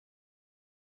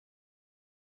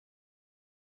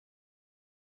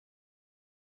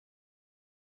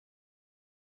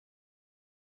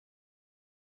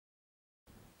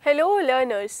Hello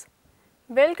learners,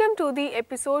 welcome to the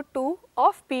episode 2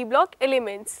 of P block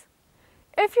elements.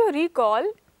 If you recall,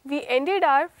 we ended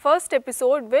our first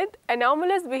episode with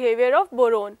anomalous behavior of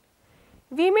boron.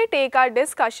 We may take our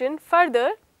discussion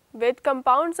further with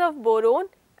compounds of boron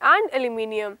and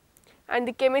aluminium and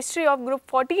the chemistry of group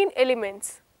 14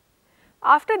 elements.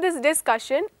 After this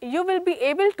discussion, you will be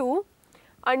able to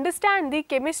understand the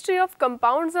chemistry of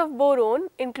compounds of boron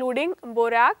including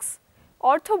borax,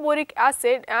 orthoboric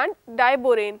acid and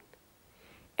diborane.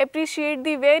 Appreciate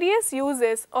the various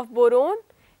uses of boron,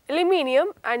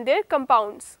 aluminium and their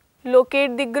compounds.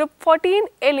 Locate the group 14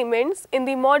 elements in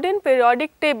the modern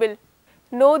periodic table.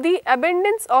 Know the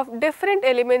abundance of different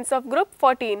elements of group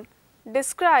 14.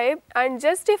 Describe and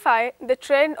justify the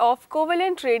trend of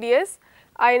covalent radius,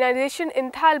 ionization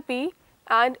enthalpy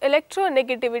and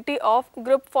electronegativity of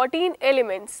group 14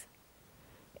 elements.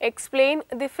 Explain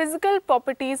the physical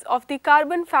properties of the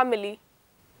carbon family.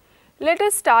 Let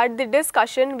us start the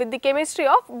discussion with the chemistry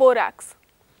of borax.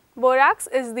 Borax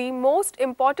is the most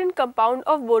important compound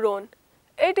of boron.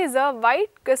 It is a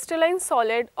white crystalline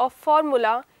solid of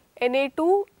formula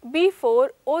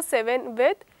Na2B4O7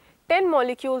 with 10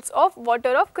 molecules of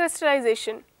water of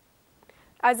crystallization.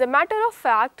 As a matter of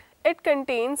fact, it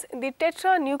contains the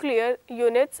tetranuclear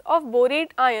units of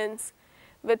borate ions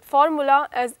with formula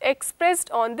as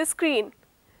expressed on the screen.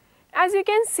 As you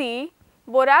can see,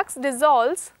 borax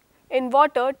dissolves in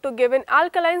water to give an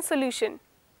alkaline solution.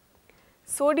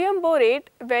 Sodium borate,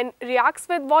 when reacts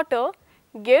with water,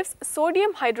 gives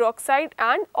sodium hydroxide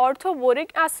and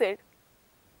orthoboric acid.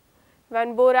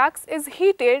 When borax is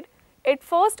heated, it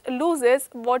first loses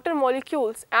water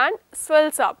molecules and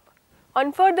swells up.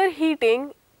 On further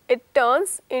heating, it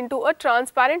turns into a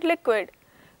transparent liquid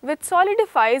which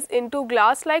solidifies into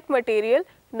glass-like material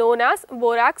known as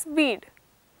borax bead.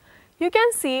 You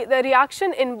can see the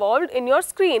reaction involved in your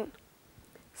screen.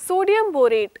 Sodium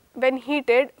borate, when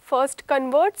heated, first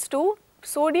converts to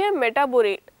sodium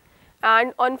metaborate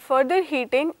and on further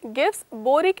heating gives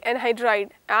boric anhydride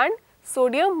and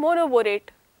sodium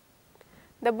monoborate.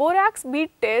 The borax bead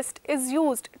test is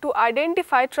used to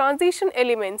identify transition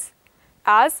elements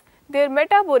as their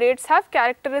metaborates have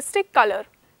characteristic color.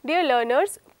 Dear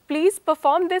learners, please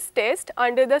perform this test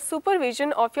under the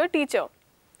supervision of your teacher.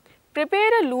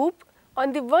 Prepare a loop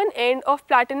on the one end of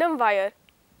platinum wire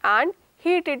and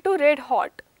heat it to red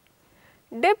hot.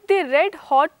 Dip the red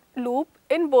hot loop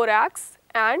in borax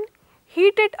and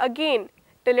heat it again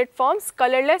till it forms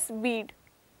colorless bead.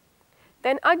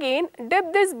 Then again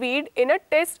dip this bead in a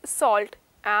test salt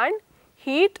and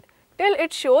heat till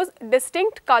it shows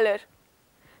distinct color.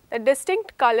 The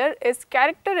distinct color is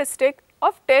characteristic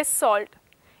of test salt.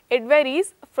 It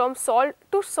varies from salt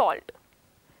to salt.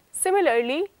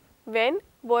 Similarly, when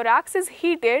borax is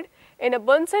heated in a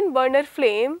Bunsen burner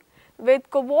flame with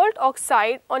cobalt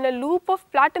oxide on a loop of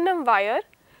platinum wire,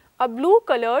 a blue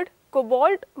colored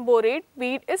cobalt borate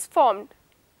bead is formed.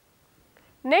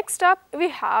 Next up we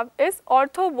have is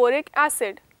orthoboric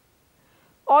acid.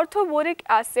 Orthoboric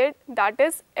acid, that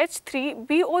is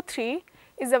H3BO3,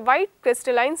 is a white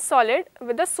crystalline solid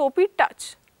with a soapy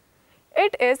touch.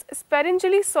 It is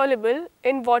sparingly soluble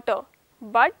in water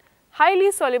but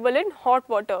highly soluble in hot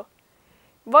water.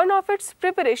 One of its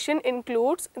preparation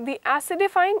includes the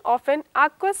acidifying of an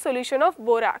aqueous solution of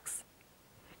borax.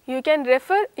 You can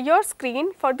refer your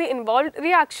screen for the involved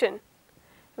reaction.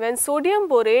 When sodium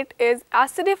borate is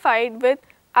acidified with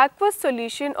aqueous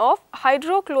solution of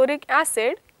hydrochloric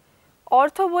acid,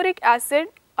 orthoboric acid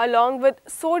along with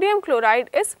sodium chloride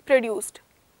is produced.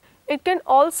 It can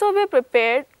also be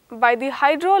prepared by the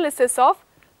hydrolysis of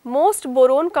most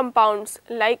boron compounds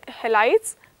like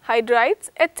halides, hydrides,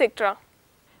 etc.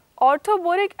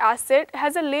 Orthoboric acid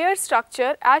has a layer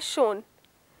structure as shown.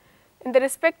 In the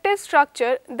respective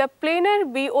structure, the planar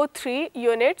BO3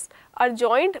 units are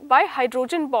joined by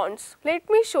hydrogen bonds. Let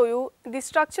me show you the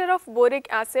structure of boric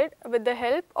acid with the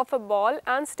help of a ball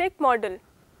and stick model.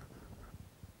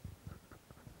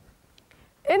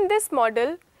 In this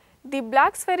model, the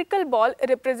black spherical ball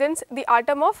represents the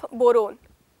atom of boron.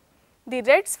 The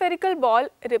red spherical ball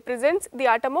represents the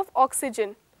atom of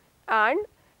oxygen and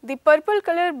the purple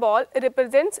color ball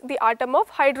represents the atom of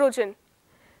hydrogen.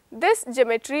 This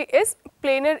geometry is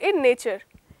planar in nature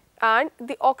and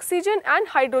the oxygen and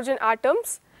hydrogen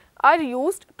atoms are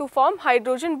used to form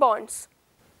hydrogen bonds.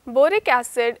 Boric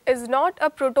acid is not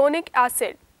a protonic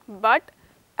acid but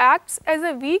acts as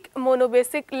a weak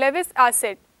monobasic Lewis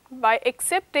acid by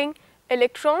accepting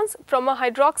electrons from a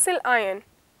hydroxyl ion.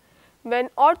 When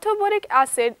orthoboric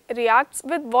acid reacts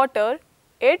with water,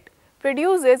 it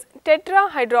produces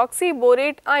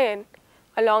tetrahydroxyborate ion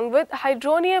along with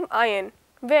hydronium ion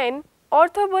When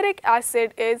orthoboric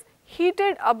acid is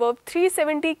heated above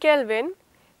 370 Kelvin,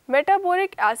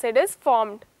 metaboric acid is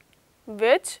formed,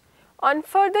 which on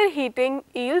further heating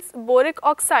yields boric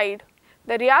oxide.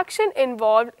 The reaction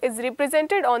involved is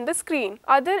represented on the screen.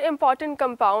 Other important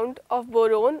compound of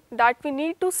boron that we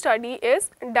need to study is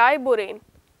diborane.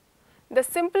 The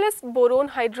simplest boron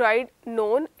hydride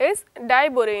known is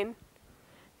diborane.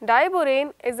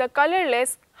 Diborane is a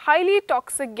colorless, highly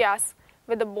toxic gas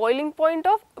with a boiling point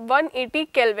of 180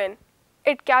 Kelvin.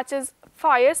 It catches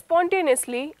fire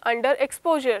spontaneously under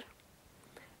exposure.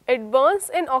 It burns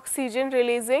in oxygen,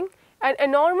 releasing an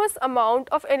enormous amount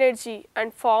of energy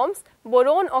and forms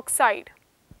boron oxide.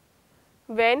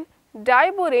 When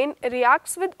diborane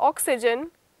reacts with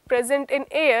oxygen present in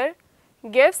air,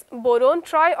 gives boron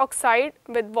trioxide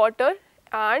with water,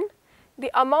 and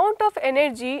the amount of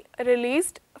energy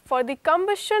released for the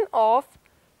combustion of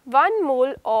 1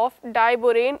 mole of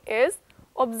diborane is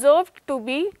observed to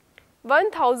be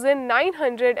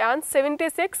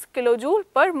 1976 kilojoule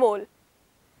per mole.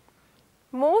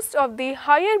 Most of the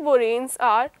higher boranes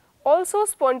are also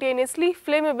spontaneously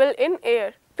flammable in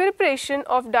air. Preparation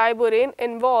of diborane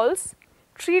involves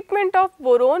treatment of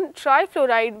boron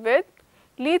trifluoride with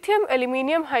lithium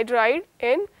aluminium hydride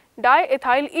in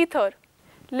diethyl ether.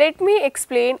 Let me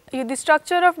explain you the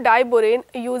structure of diborane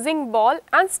using ball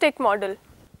and stick model.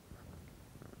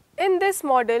 In this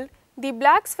model, the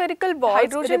black spherical ball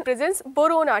hydrogen represents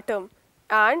boron atom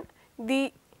and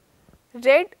the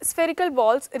red spherical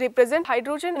balls represent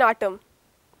hydrogen atom.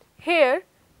 Here,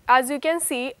 as you can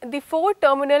see, the 4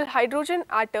 terminal hydrogen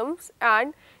atoms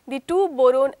and the 2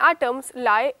 boron atoms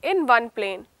lie in one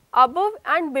plane. Above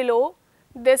and below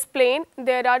this plane,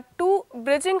 there are 2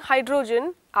 bridging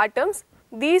hydrogen atoms.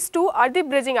 These 2 are the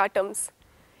bridging atoms.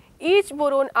 Each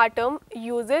boron atom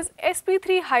uses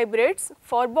sp3 hybrids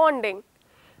for bonding.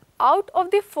 Out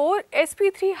of the 4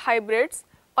 sp3 hybrids,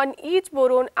 on each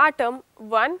boron atom,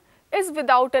 1 is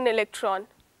without an electron.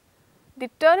 The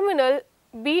terminal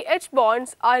BH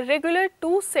bonds are regular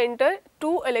 2 center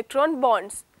 2 electron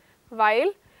bonds,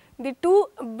 while the 2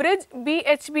 bridge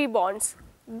BHB bonds,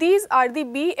 these are the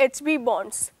BHB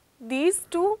bonds. These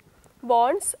 2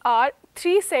 bonds are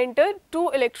 3 center 2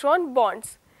 electron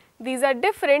bonds. These are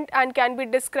different and can be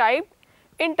described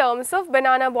in terms of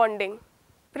banana bonding.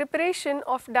 Preparation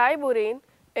of diborane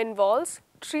involves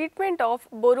treatment of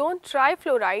boron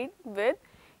trifluoride with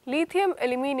lithium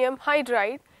aluminium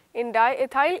hydride in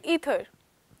diethyl ether.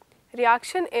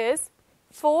 Reaction is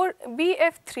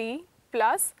 4BF3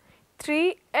 plus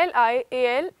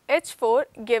 3LiAlH4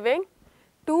 giving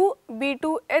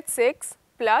 2B2H6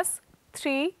 plus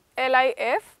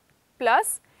 3LiF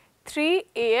plus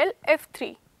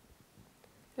 3AlF3.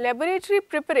 Laboratory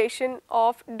preparation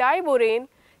of diborane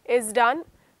is done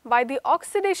by the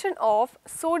oxidation of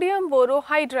sodium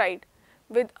borohydride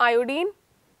with iodine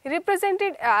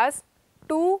represented as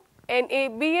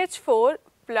 2NaBH4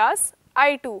 plus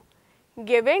I2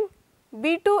 giving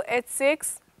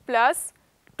B2H6 plus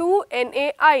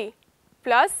 2NaI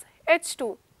plus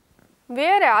H2.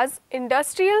 Whereas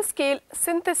industrial scale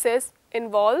synthesis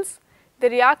involves the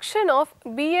reaction of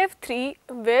BF3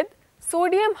 with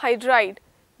sodium hydride,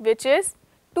 which is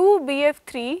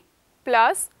 2BF3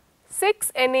 plus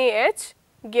 6NaH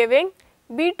giving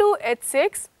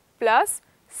B2H6 plus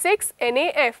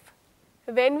 6NaF.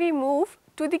 When we move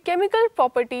to the chemical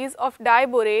properties of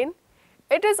diborane,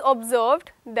 it is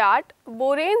observed that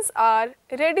boranes are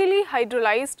readily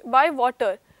hydrolyzed by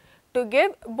water to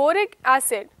give boric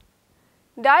acid.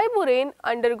 Diborane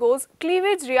undergoes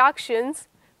cleavage reactions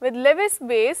with Lewis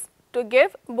base to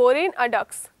give borane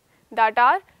adducts, that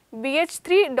are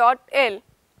BH3.L,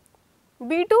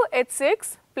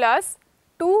 B2H6 plus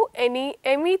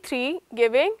 2NeMe3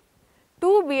 giving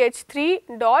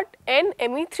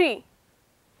 2BH3.NMe3,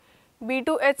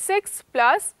 B2H6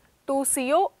 plus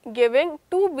 2CO giving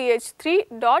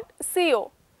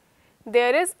 2BH3.CO.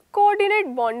 There is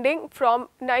coordinate bonding from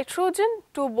nitrogen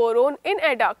to boron in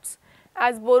adducts,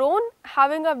 as boron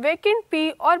having a vacant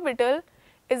p orbital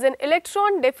is an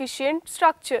electron deficient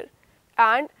structure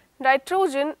and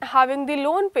nitrogen having the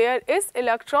lone pair is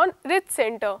electron rich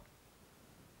center.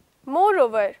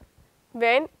 Moreover,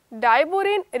 when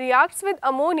diborane reacts with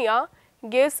ammonia,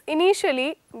 gives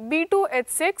initially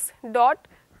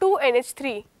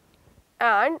B2H6.2NH3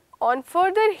 and on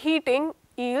further heating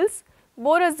yields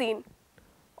borazine,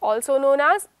 also known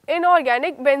as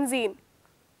inorganic benzene,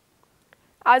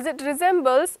 as it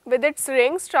resembles with its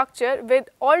ring structure with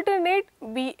alternate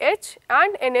BH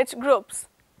and NH groups.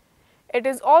 It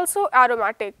is also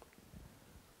aromatic.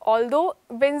 Although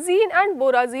benzene and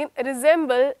borazine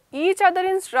resemble each other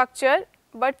in structure,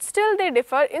 but still they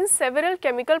differ in several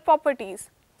chemical properties.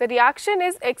 The reaction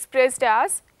is expressed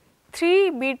as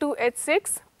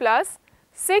 3B2H6 plus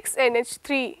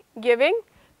 6NH3 giving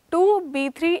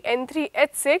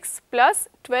 2B3N3H6 plus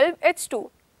 12H2.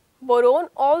 Boron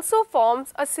also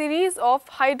forms a series of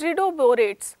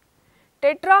hydridoborates.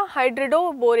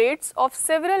 Tetrahydridoborates of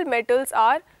several metals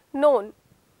are known.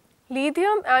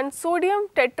 Lithium and sodium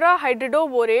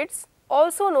tetrahydridoborates,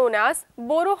 also known as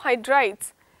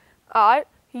borohydrides, are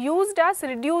used as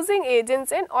reducing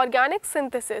agents in organic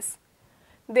synthesis.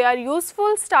 They are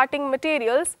useful starting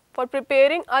materials for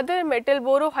preparing other metal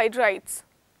borohydrides.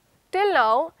 Till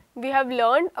now, we have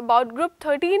learned about group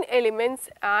 13 elements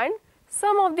and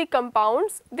some of the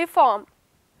compounds they form.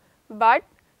 But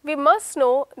we must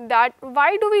know that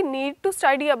why do we need to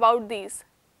study about these?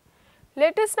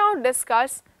 Let us now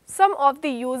discuss some of the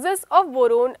uses of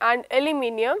boron and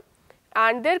aluminium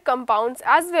and their compounds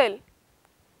as well.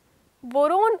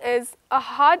 Boron is a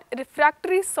hard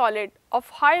refractory solid of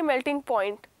high melting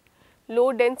point,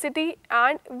 low density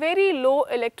and very low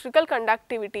electrical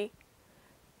conductivity,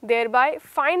 thereby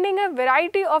finding a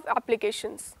variety of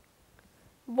applications.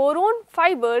 Boron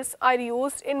fibers are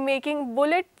used in making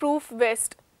bulletproof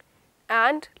vest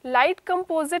and light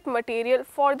composite material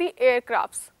for the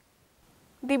aircrafts.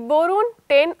 The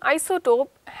boron-10 isotope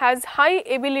has high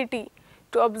ability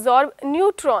to absorb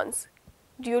neutrons,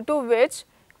 due to which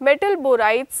metal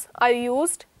borides are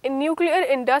used in nuclear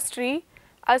industry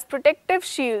as protective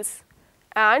shields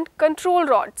and control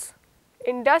rods.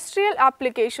 Industrial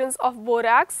applications of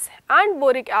borax and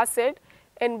boric acid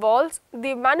involves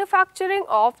the manufacturing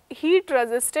of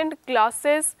heat-resistant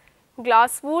glasses,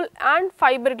 glass wool and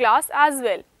fiberglass as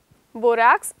well.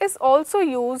 Borax is also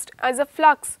used as a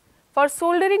flux for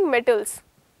soldering metals,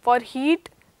 for heat,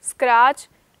 scratch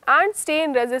and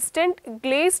stain resistant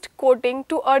glazed coating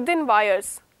to earthen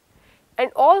wires,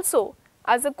 and also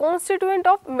as a constituent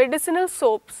of medicinal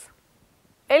soaps.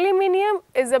 Aluminium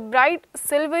is a bright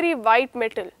silvery white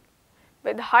metal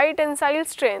with high tensile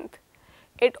strength.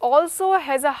 It also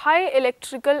has a high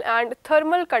electrical and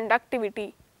thermal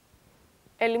conductivity.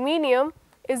 Aluminium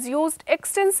is used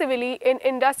extensively in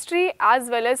industry as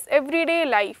well as everyday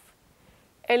life.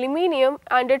 Aluminium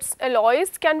and its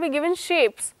alloys can be given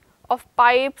shapes of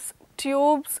pipes,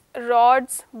 tubes,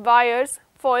 rods, wires,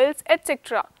 foils,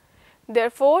 etc.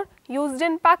 Therefore, used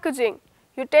in packaging,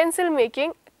 utensil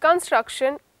making,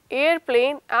 construction,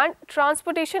 airplane and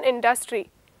transportation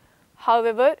industry.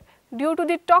 However, due to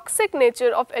the toxic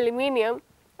nature of aluminium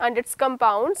and its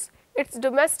compounds, its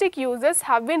domestic uses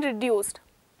have been reduced.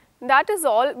 That is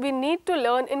all we need to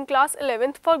learn in class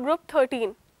 11th for group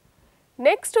 13.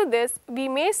 Next to this, we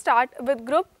may start with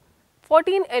group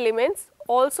 14 elements,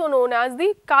 also known as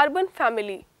the carbon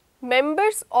family.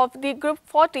 Members of the group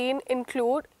 14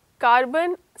 include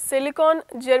carbon, silicon,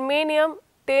 germanium,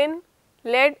 tin,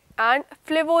 lead and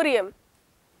flavorium.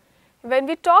 When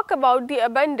we talk about the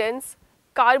abundance,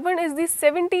 carbon is the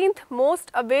 17th most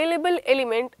available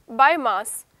element by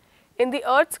mass in the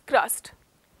Earth's crust.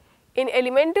 In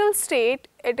elemental state,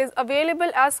 it is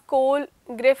available as coal,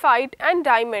 graphite and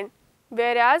diamond,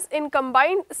 whereas in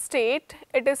combined state,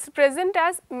 it is present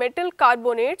as metal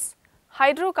carbonates,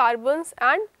 hydrocarbons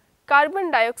and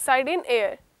carbon dioxide in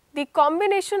air. The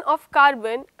combination of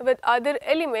carbon with other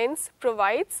elements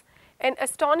provides an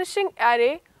astonishing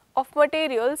array of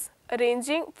materials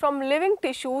ranging from living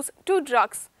tissues to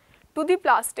drugs to the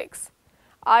plastics.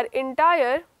 Our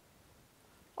entire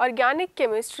organic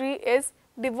chemistry is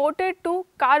devoted to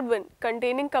carbon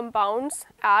containing compounds,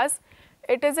 as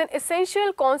it is an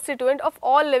essential constituent of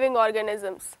all living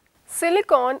organisms.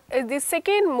 Silicon is the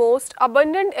second most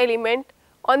abundant element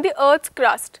on the Earth's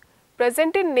crust,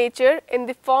 present in nature in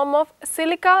the form of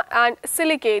silica and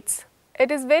silicates. It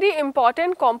is very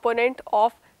important component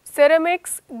of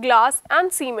ceramics, glass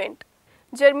and cement.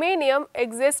 Germanium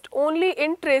exists only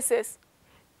in traces.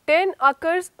 Tin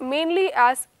occurs mainly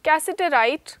as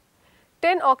cassiterite,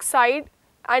 tin oxide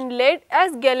and lead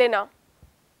as galena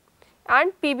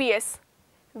and PBS,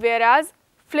 whereas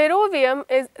flerovium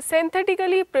is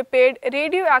synthetically prepared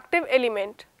radioactive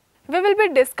element. We will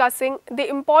be discussing the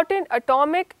important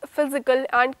atomic, physical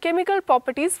and chemical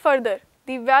properties further.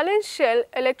 The valence shell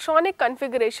electronic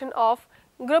configuration of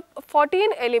group 14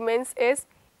 elements is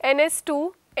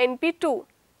Ns2Np2,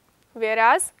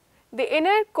 whereas the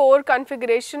inner core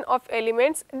configuration of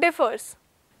elements differs.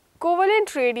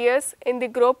 Covalent radius in the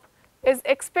group is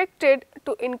expected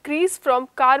to increase from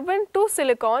carbon to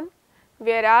silicon,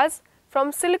 whereas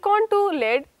from silicon to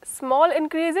lead small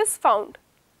increase is found.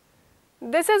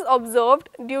 This is observed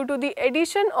due to the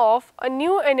addition of a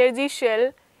new energy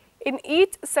shell in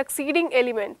each succeeding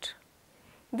element.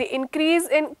 The increase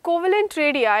in covalent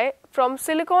radii from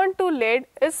silicon to lead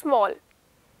is small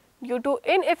due to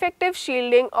ineffective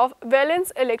shielding of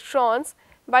valence electrons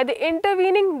by the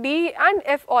intervening d and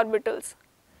f orbitals.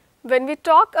 When we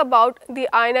talk about the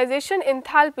ionization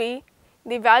enthalpy,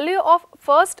 the value of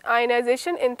first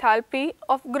ionization enthalpy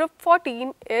of group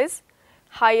 14 is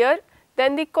higher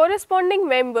than the corresponding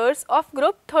members of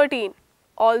group 13.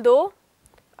 Although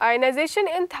ionization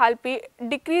enthalpy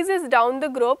decreases down the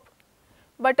group,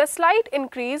 but a slight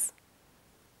increase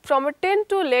from a tin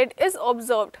to lead is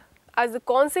observed as a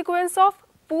consequence of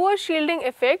poor shielding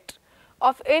effect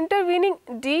of intervening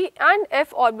d and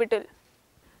f orbital.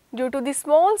 Due to the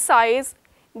small size,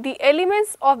 the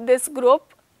elements of this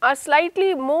group are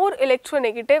slightly more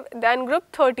electronegative than group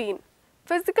 13.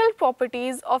 Physical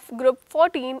properties of group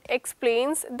 14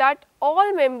 explains that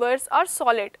all members are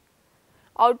solid,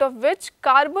 out of which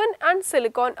carbon and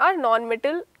silicon are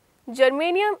non-metal,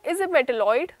 germanium is a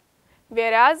metalloid,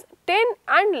 whereas tin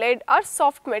and lead are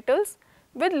soft metals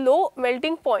with low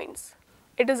melting points.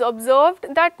 It is observed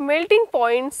that melting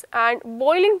points and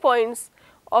boiling points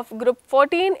of group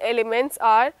 14 elements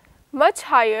are much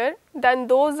higher than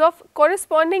those of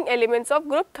corresponding elements of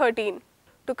group 13.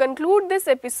 To conclude this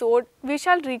episode, we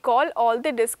shall recall all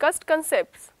the discussed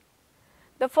concepts.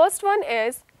 The first one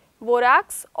is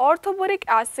borax, orthoboric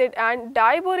acid and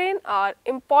diborane are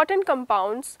important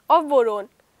compounds of boron,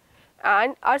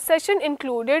 and our session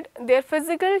included their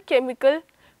physical, chemical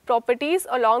properties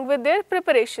along with their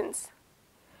preparations.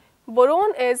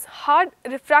 Boron is hard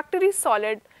refractory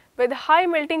solid with high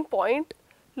melting point,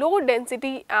 low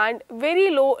density and very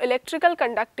low electrical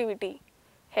conductivity.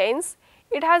 Hence,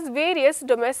 it has various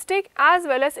domestic as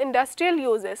well as industrial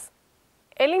uses.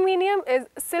 Aluminium is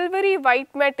silvery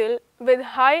white metal with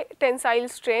high tensile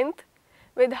strength,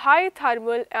 with high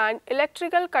thermal and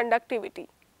electrical conductivity.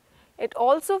 It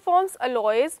also forms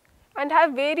alloys and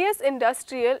have various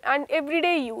industrial and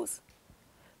everyday use.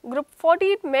 Group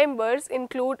 14 members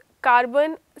include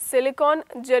carbon, silicon,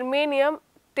 germanium,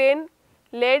 tin,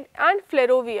 lead and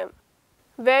flerovium.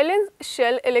 Valence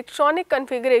shell electronic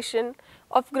configuration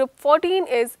of group 14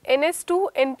 is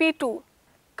Ns2Np2.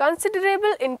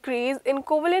 Considerable increase in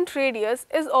covalent radius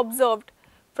is observed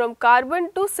from carbon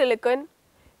to silicon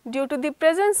due to the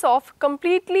presence of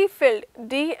completely filled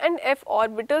d and f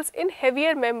orbitals in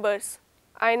heavier members.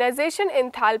 Ionization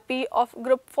enthalpy of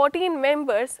group 14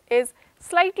 members is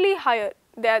slightly higher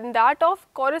than that of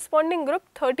corresponding group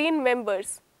 13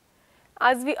 members.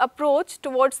 As we approach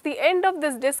towards the end of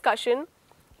this discussion,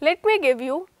 let me give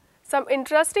you some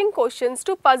interesting questions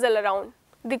to puzzle around.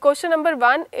 The question number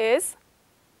 1 is,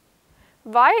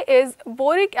 why is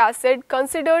boric acid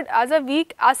considered as a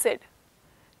weak acid?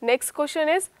 Next question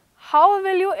is, how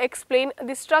will you explain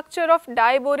the structure of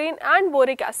diborane and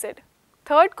boric acid?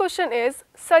 Third question is,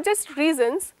 suggest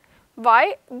reasons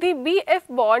why the BF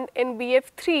bond in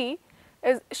BF3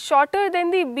 is shorter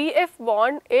than the BF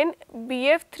bond in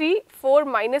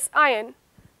BF3-4- ion.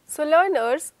 So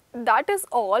learners, that is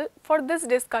all for this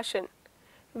discussion.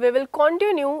 We will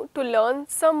continue to learn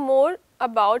some more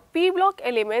about p block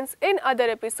elements in other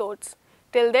episodes.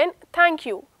 Till then, thank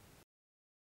you.